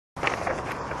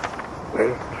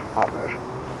is Thomas.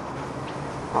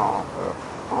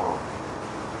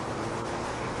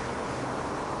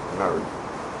 No,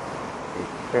 he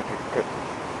said he didn't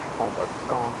on the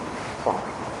gone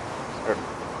fine.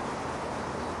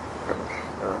 And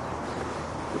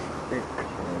speak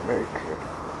and make it.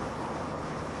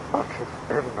 But if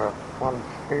ever one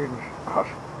sees us,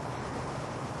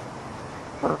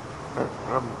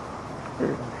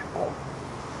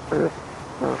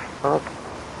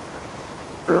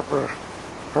 it was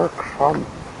like some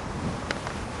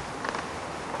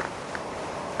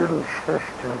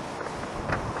insisting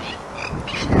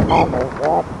on a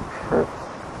warm ship.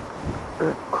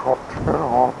 It got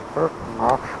on it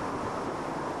much.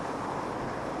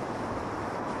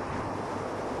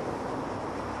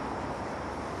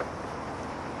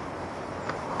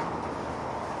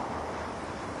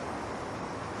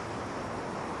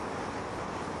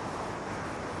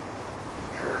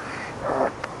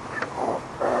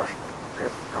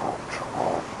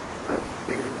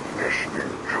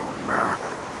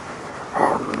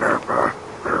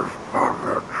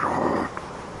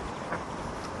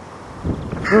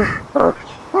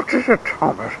 What is it,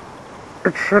 Thomas?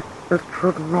 It said it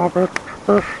should not be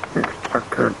speak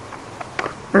again.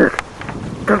 Nick,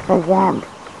 get the wand.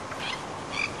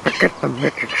 Get the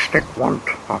magic stick one,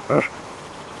 Thomas.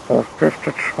 Or just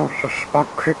it sounds a spot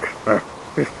quick there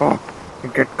before you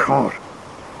get caught.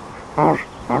 How's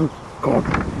on good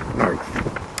night.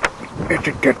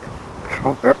 Better get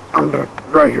something under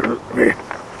me.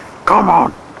 Come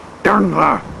on, down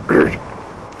there, please.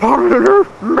 Follow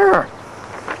me.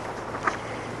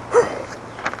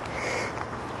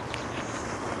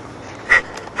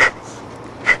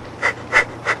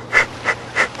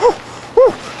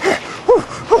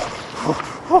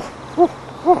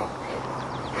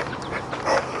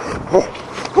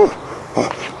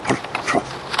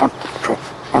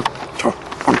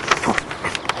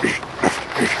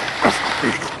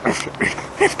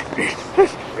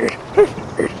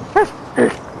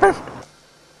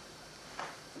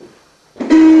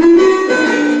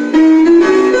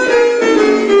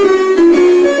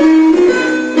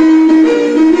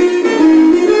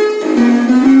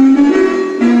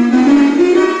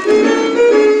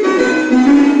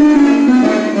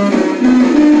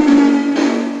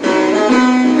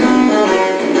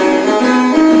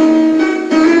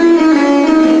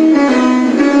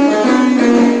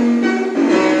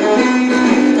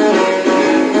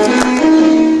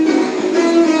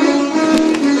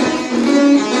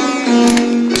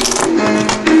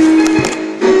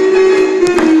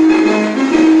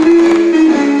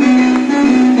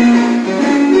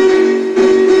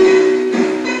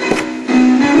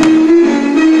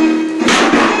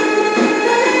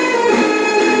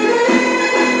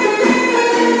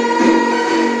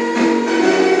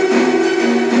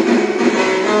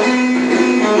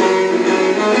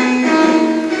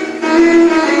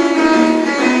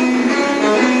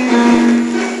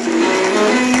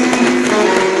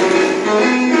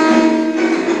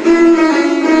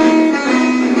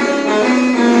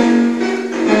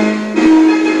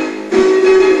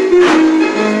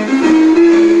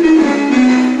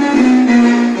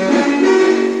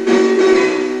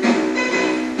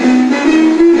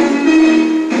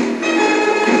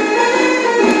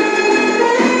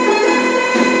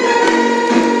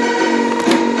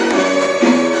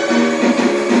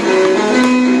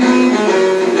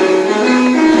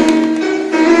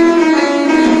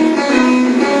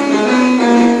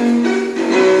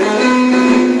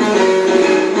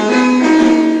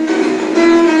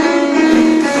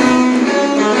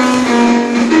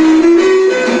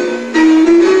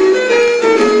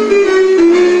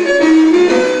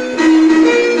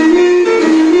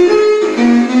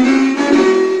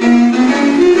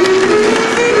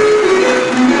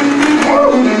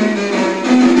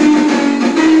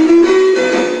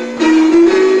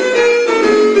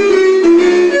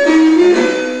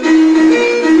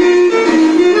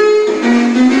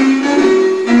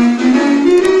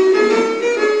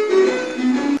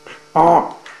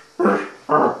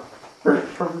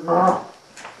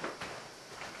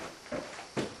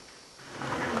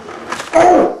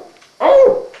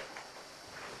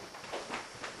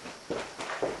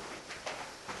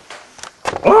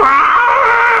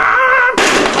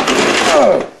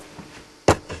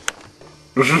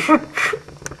 This is a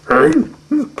train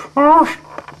past.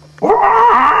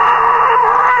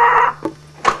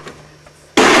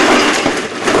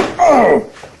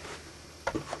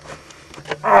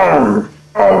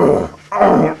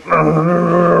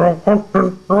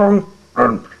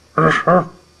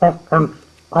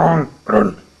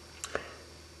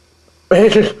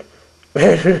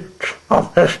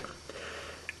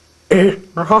 Ich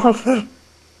rather think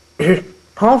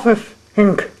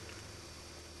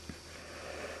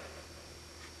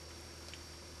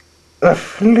the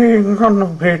fleeing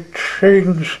runaway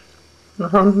trains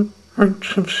run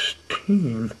out of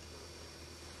steam.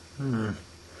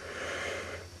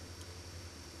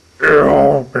 You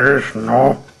always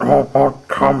know what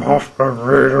come off the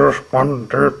rails one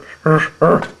day,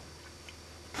 sister.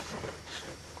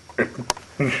 It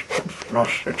needs to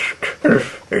floss its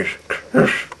crispy.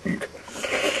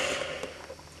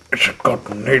 It's a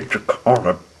good need to call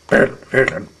a bed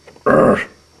feeling bird.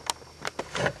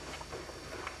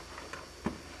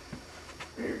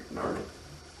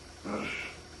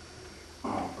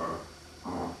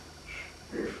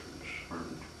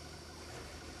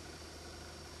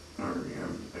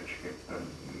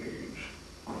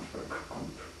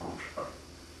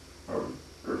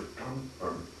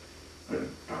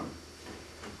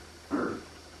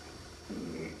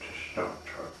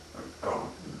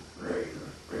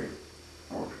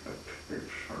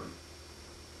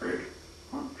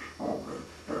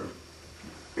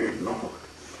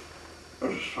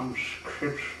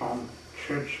 Some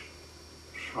kids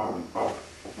song of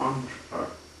one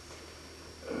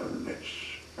let's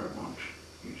want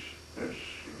is this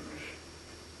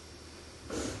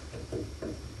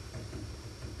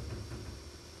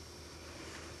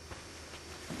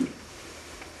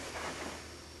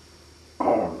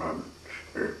on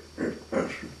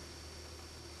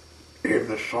if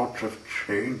the sort of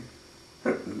chain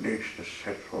that needs to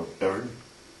settle down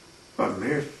and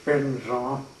their fins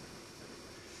are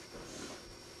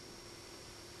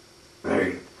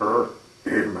they are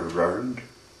in around.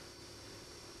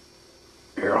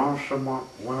 They also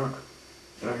might work,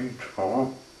 they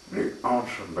taught the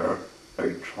ultimate,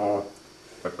 they taught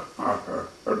the carter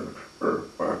and the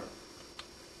trooper.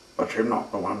 But you're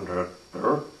not the one to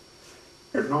do.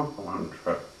 You're not the one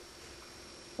to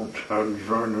turns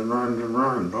round and round and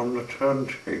round on the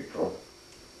turntable.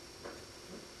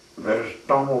 There's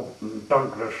Donald and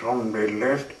Douglas on the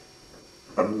left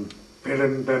and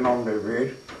Billington on the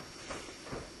right.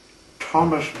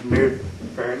 Thomas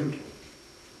mid-bend,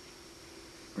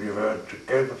 we were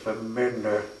together to mend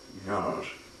the yards.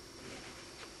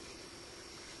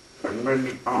 And when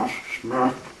it asks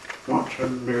me what's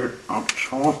in there up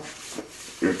top,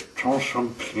 it told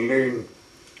some playing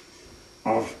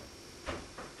of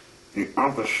the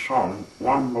other song.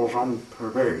 One was on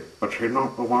parade, but you're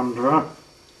not the one to,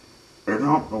 you're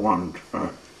not the one to,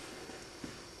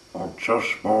 or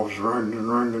just moves round and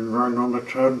round and round on the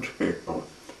turntable.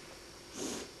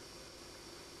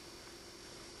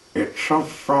 It's up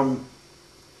from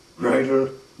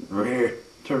railway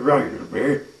to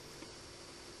railway.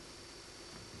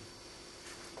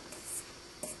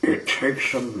 It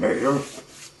takes a mail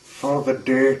for the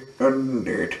day and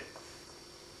night.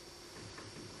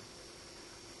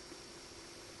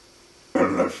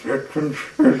 And the second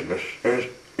fiddler says,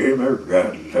 I'm a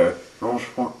rattler, lost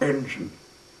for engine.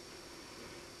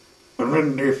 And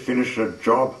when they finish the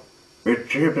job, the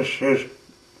jibber says,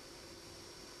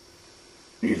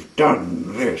 you've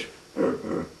done this,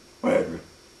 well,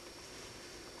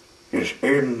 it's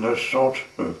in the sort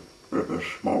of a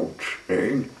small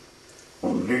chain,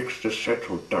 or needs to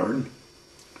settle down.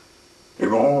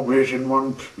 They're always in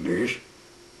one place,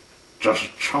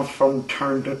 just chop from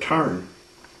town to town.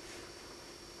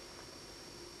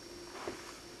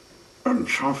 And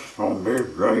chop from the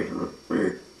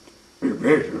railway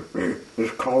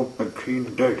is called the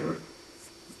Keen Data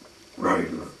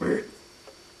Railway.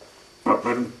 But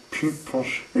when people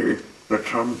say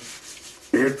that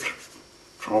it's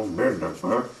from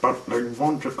Edinburgh, but they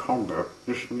want to call it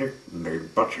this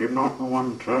nickname, but you're not the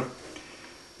one to,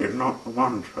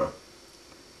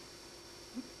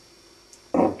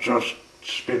 or just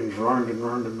spins round and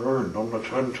round and round on the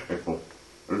turntable.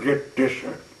 Get this,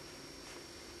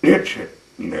 it's it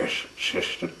less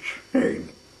sister chain.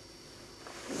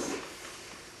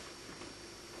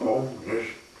 Oh, this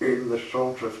in the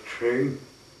sort of chain,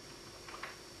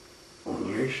 or at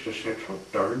least to settle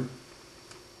down.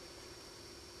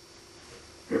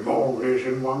 They're always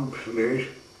in one place,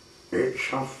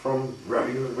 it's off from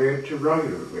railway to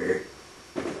railway.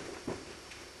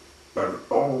 But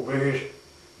always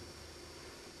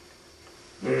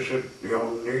there's a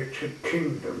United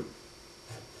Kingdom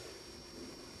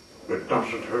that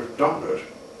doesn't have dollars.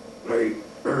 They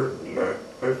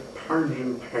have pounds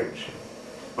and pence.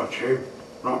 But you're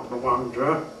not the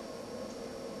wonder.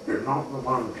 You're not the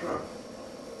wonder.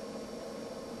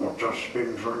 What just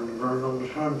spins round and round on the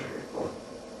turntable.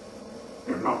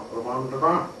 You're not the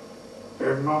wanderer.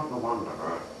 You're not the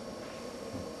wanderer.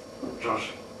 What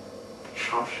just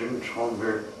chops into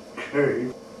the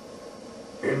cave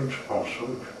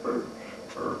awesome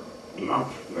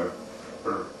lovely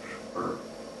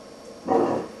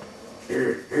oh,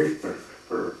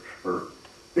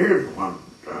 it's one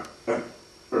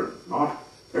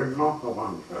not the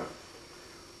one that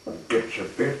gets a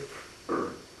bit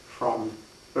from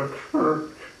the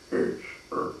church is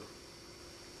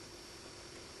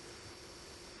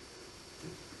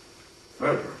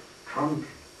there comes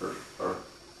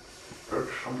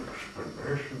there's some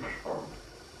explanations for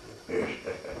this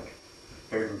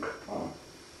thing on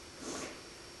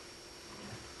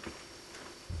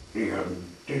he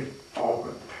did all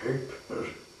the papers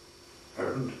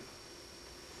and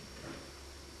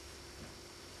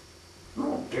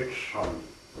did some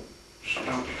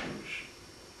studies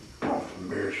of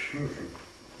me singing.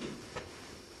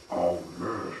 Oh,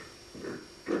 no,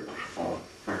 it's all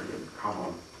very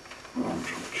common.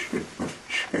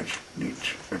 It needs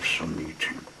some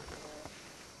meeting.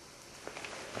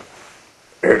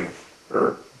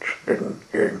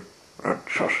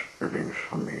 Just having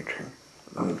some meeting.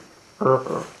 And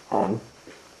on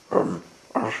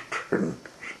us twins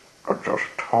are just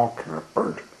talking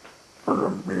about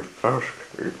me first.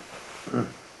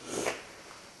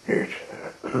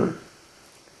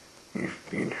 He's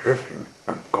been having a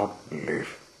God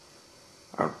leave,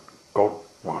 a God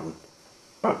one,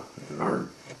 but now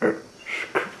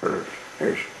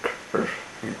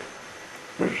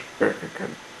it's back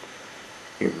again.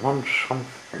 He wants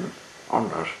something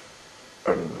on us,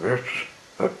 and that's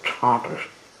the TARDIS.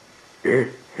 He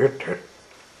hit it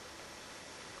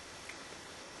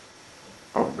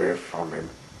away from him.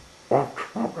 What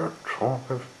a talk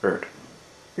of it.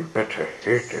 You better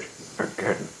hate it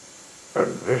again.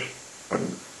 And this,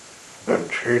 and then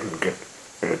she didn't get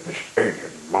this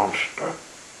alien monster.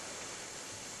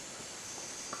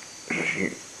 She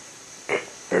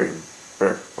came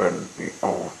back when we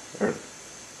all had,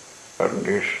 and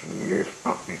this leave,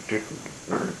 but we didn't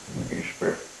know he's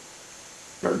back.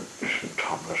 No, listen,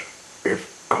 Thomas, if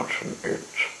gotten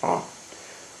its heart,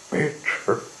 we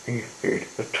certainly hid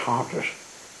the TARDIS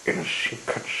in a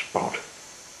secret spot.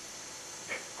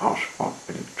 That's what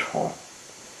been taught.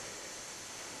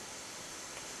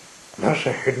 There's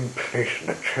a hidden place in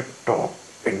the trapdoor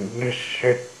in this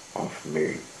set of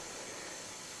me.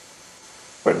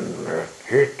 When we're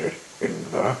hid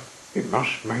in there, we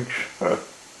must make sure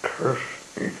curse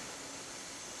me.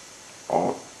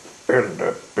 Or in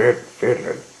the bad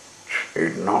villain, say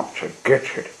not to get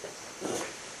it.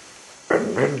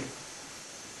 And then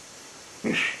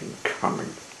you see him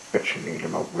coming, but you need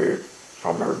him away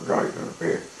from the right of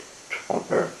it, on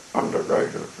the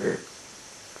right of it.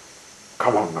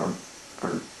 Come on now,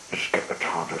 and let's get the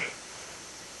TARDIS.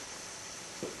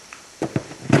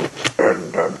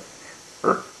 And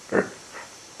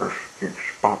each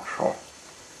spot off.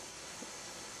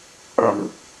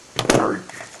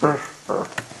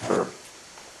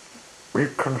 We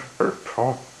can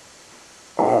talk.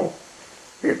 Oh,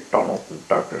 it Donald and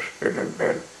Douglas did in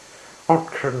bed. I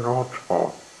cannot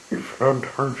talk. He's learned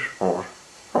henceforth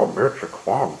from magic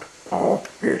wand. Oh,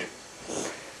 it.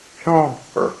 John,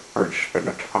 I'd spin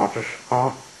a TARDIS,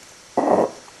 huh?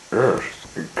 Oh, yes,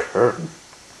 he can.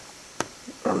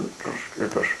 And just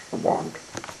give us the wand.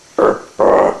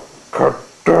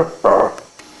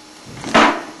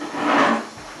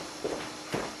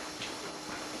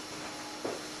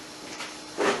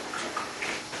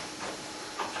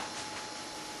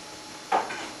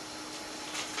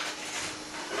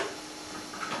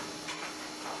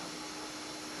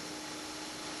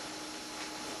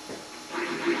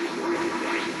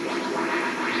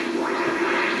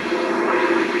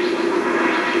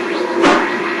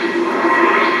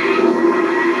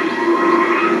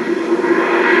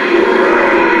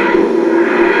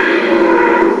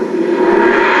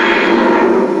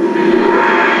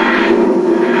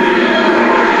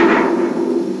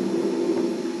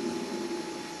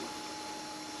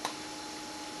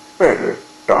 Well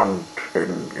done,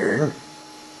 thinking.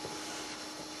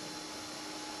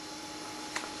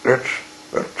 Let's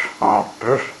the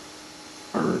TARDIS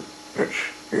and let's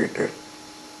eat it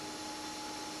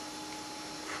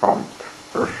from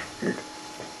the seed.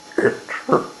 It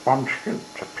took one him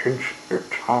to pinch the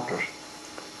TARDIS.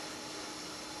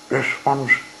 This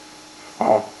one's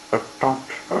for the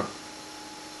doctor.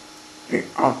 The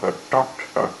other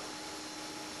doctor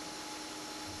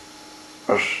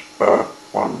is the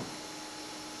one.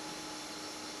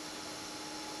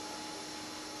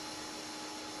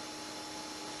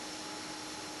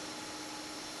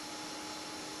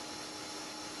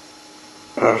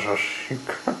 There's a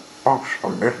secret box, a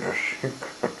little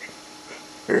secret.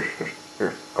 This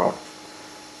got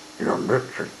your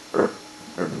magic bit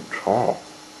in tall.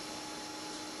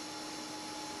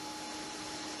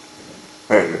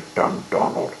 As it done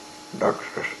Donald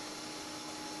Douglas.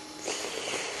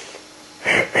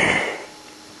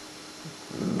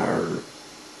 No.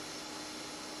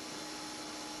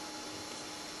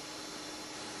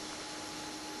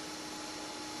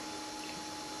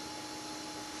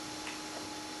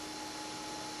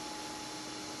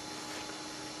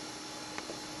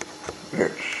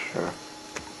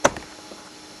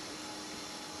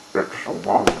 It's the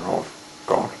one I've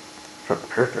got, the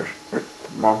biggest big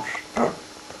monster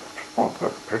of the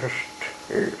biggest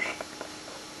tears.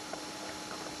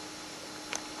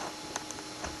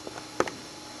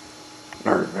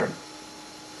 No, then,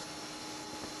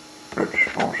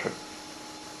 it's not it.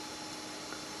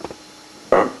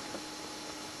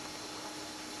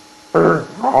 Being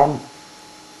on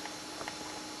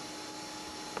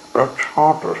the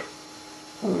hardest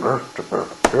and most of it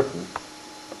hidden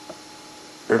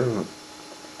in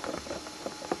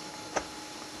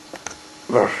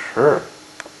the shirt.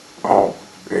 Oh,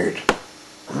 it.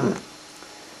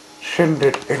 Send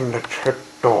it in the check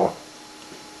door.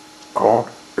 God,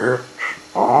 it's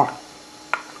hard.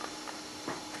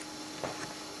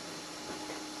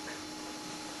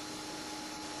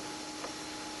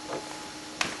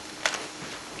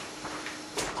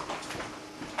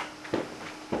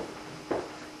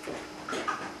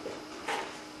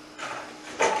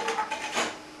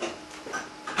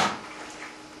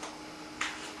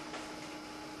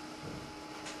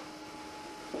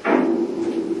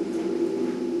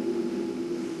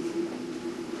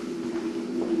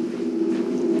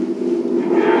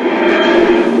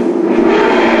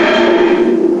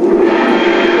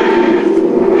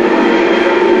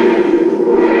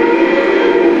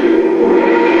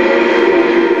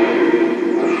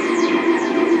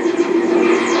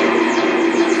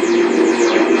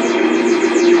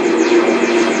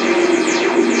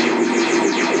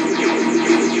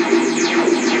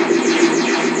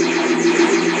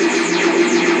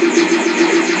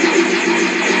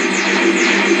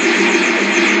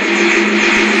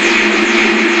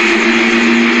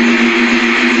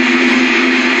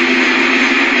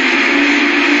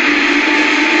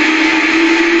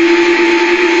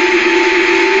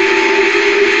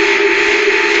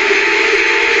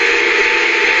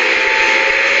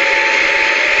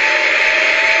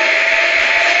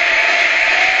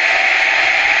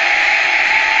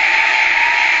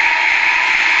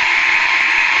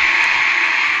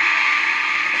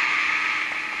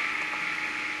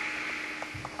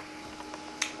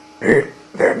 It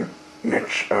then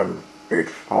it's on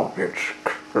its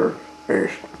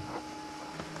face.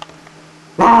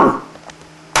 No!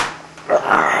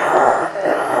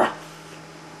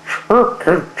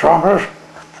 Turkey Thomas!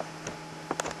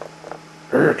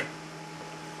 It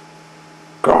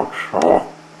got so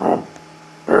on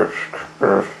its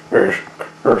face.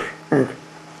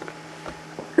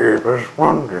 It was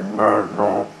wondering,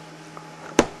 the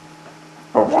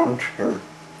one thing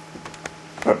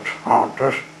that's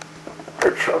hardest.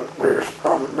 It's a bit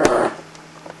from there.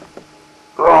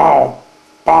 Oh,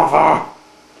 bother!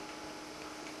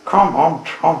 Come on,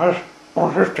 Thomas. We'll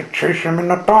have to chase him in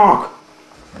the dark.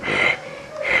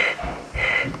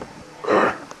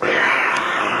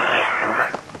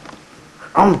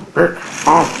 I'm big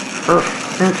monster.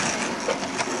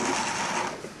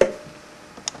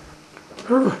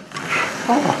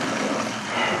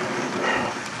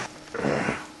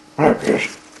 That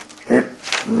is it,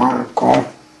 Michael.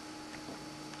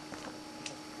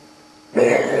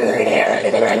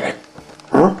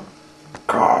 Huh?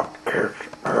 God, kids,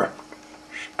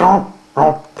 stop,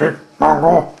 oh, big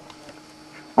bungle.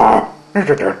 Oh, is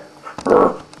it it?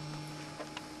 You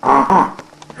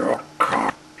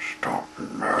can't stop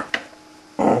that.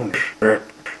 Oh, shit,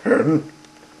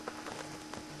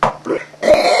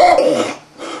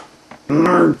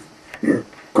 no, you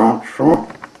got so.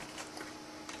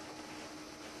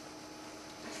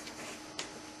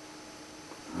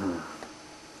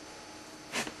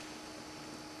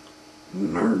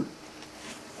 No,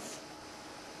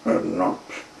 I'm not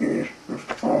used to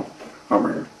stop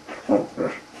coming from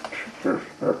this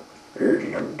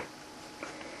island.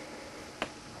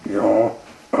 You're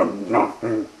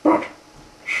nothing but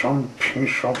some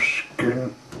piece of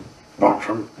skin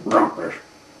bottom rubbish.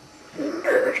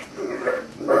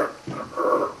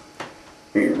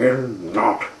 You will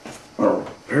not the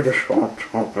biggest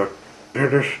of the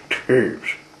biggest thieves.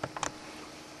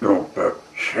 You're the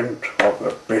scent of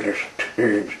the biggest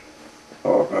thieves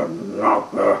of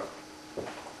another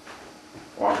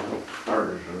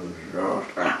 1,000 years.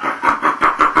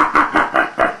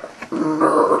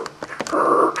 No.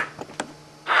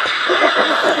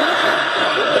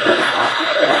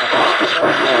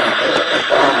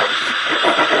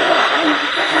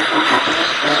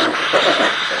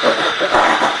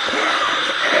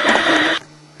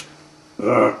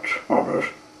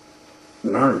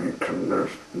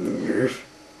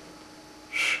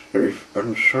 He's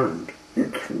concerned. He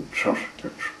can just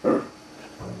expect.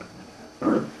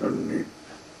 And he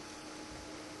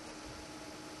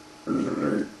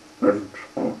and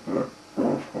so that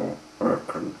also I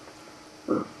can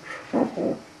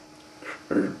so